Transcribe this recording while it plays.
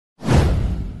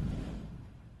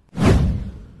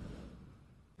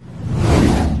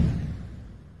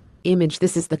Image.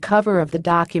 This is the cover of the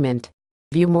document.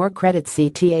 View more. Credit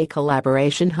CTA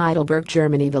Collaboration Heidelberg,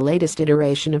 Germany. The latest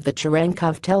iteration of the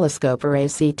Cherenkov telescope array.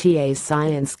 CTA's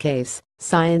science case,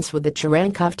 Science with the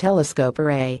Cherenkov telescope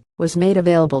array, was made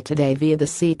available today via the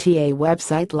CTA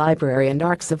website Library and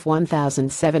Archive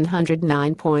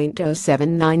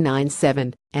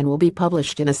 1709.07997, and will be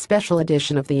published in a special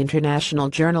edition of the International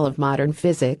Journal of Modern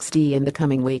Physics (D) in the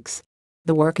coming weeks.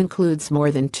 The work includes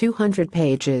more than 200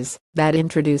 pages that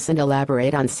introduce and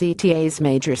elaborate on CTA's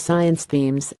major science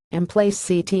themes and place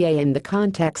CTA in the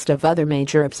context of other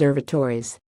major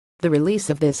observatories. The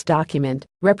release of this document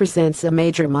represents a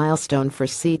major milestone for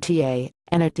CTA,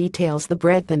 and it details the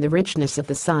breadth and the richness of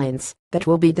the science that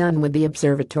will be done with the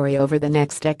observatory over the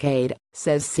next decade,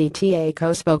 says CTA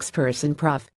co-spokesperson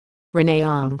Prof. Renee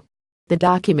Ong. The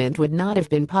document would not have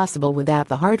been possible without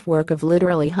the hard work of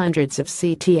literally hundreds of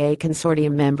CTA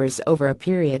consortium members over a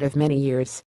period of many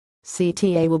years.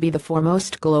 CTA will be the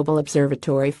foremost global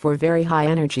observatory for very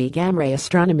high-energy gamma-ray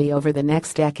astronomy over the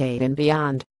next decade and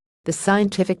beyond. The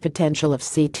scientific potential of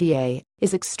CTA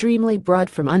is extremely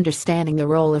broad, from understanding the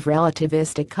role of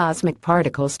relativistic cosmic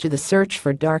particles to the search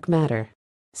for dark matter.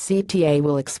 CTA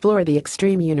will explore the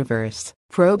extreme universe,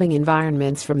 probing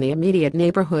environments from the immediate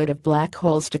neighborhood of black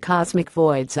holes to cosmic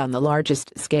voids on the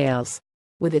largest scales.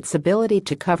 With its ability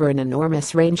to cover an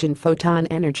enormous range in photon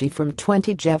energy from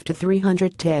 20 GeV to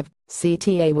 300 TeV,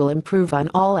 CTA will improve on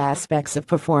all aspects of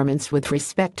performance with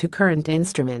respect to current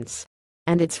instruments.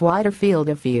 And its wider field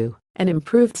of view and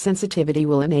improved sensitivity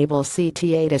will enable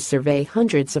CTA to survey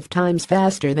hundreds of times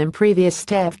faster than previous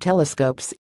TeV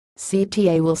telescopes.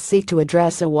 CTA will seek to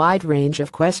address a wide range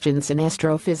of questions in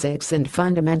astrophysics and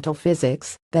fundamental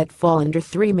physics that fall under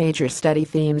three major study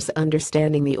themes: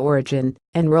 understanding the origin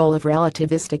and role of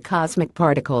relativistic cosmic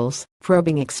particles,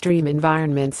 probing extreme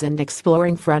environments, and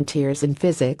exploring frontiers in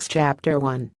physics. Chapter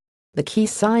 1. The key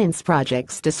science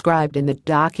projects described in the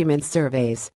document,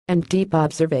 surveys and deep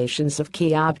observations of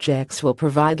key objects, will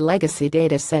provide legacy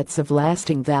data sets of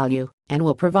lasting value and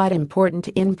will provide important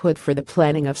input for the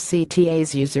planning of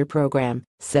CTA's user program,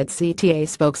 said CTA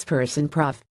spokesperson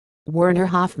Prof. Werner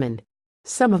Hoffman.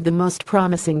 Some of the most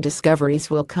promising discoveries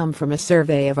will come from a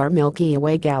survey of our Milky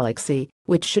Way galaxy,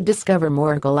 which should discover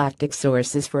more galactic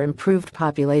sources for improved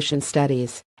population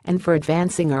studies and for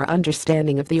advancing our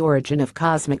understanding of the origin of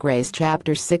cosmic rays.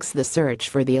 Chapter 6. The search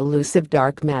for the elusive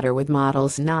dark matter with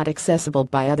models not accessible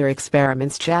by other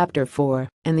experiments. Chapter 4.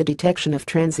 And the detection of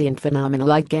transient phenomena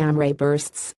like gamma-ray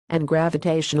bursts and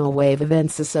gravitational wave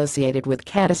events associated with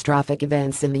catastrophic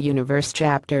events in the universe.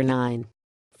 Chapter 9.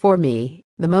 For me,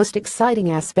 the most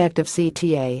exciting aspect of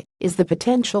CTA is the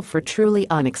potential for truly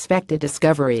unexpected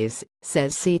discoveries,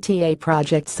 says CTA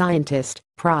project scientist,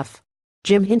 Prof.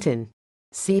 Jim Hinton.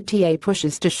 CTA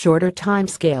pushes to shorter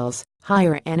timescales,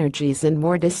 higher energies, and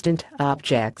more distant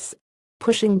objects.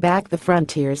 Pushing back the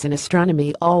frontiers in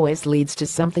astronomy always leads to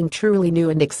something truly new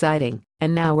and exciting,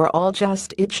 and now we're all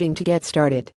just itching to get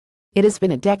started. It has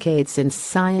been a decade since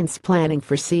science planning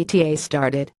for CTA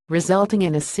started, resulting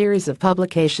in a series of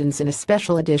publications in a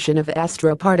special edition of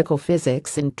Astroparticle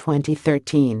Physics in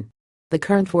 2013. The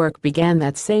current work began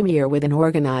that same year with an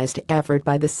organized effort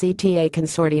by the CTA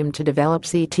Consortium to develop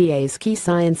CTA's key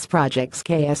science projects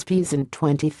 (KSPs) in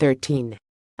 2013.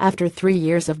 After 3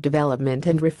 years of development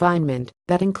and refinement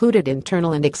that included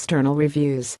internal and external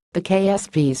reviews, the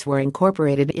KSPs were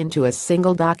incorporated into a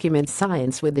single document,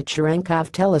 Science with the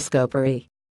Cherenkov telescope array.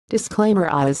 Disclaimer: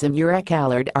 Oz and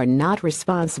EurekAlert are not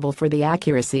responsible for the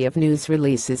accuracy of news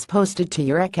releases posted to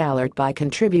EurekAlert by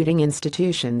contributing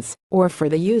institutions, or for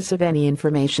the use of any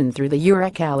information through the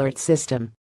EurekAlert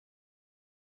system.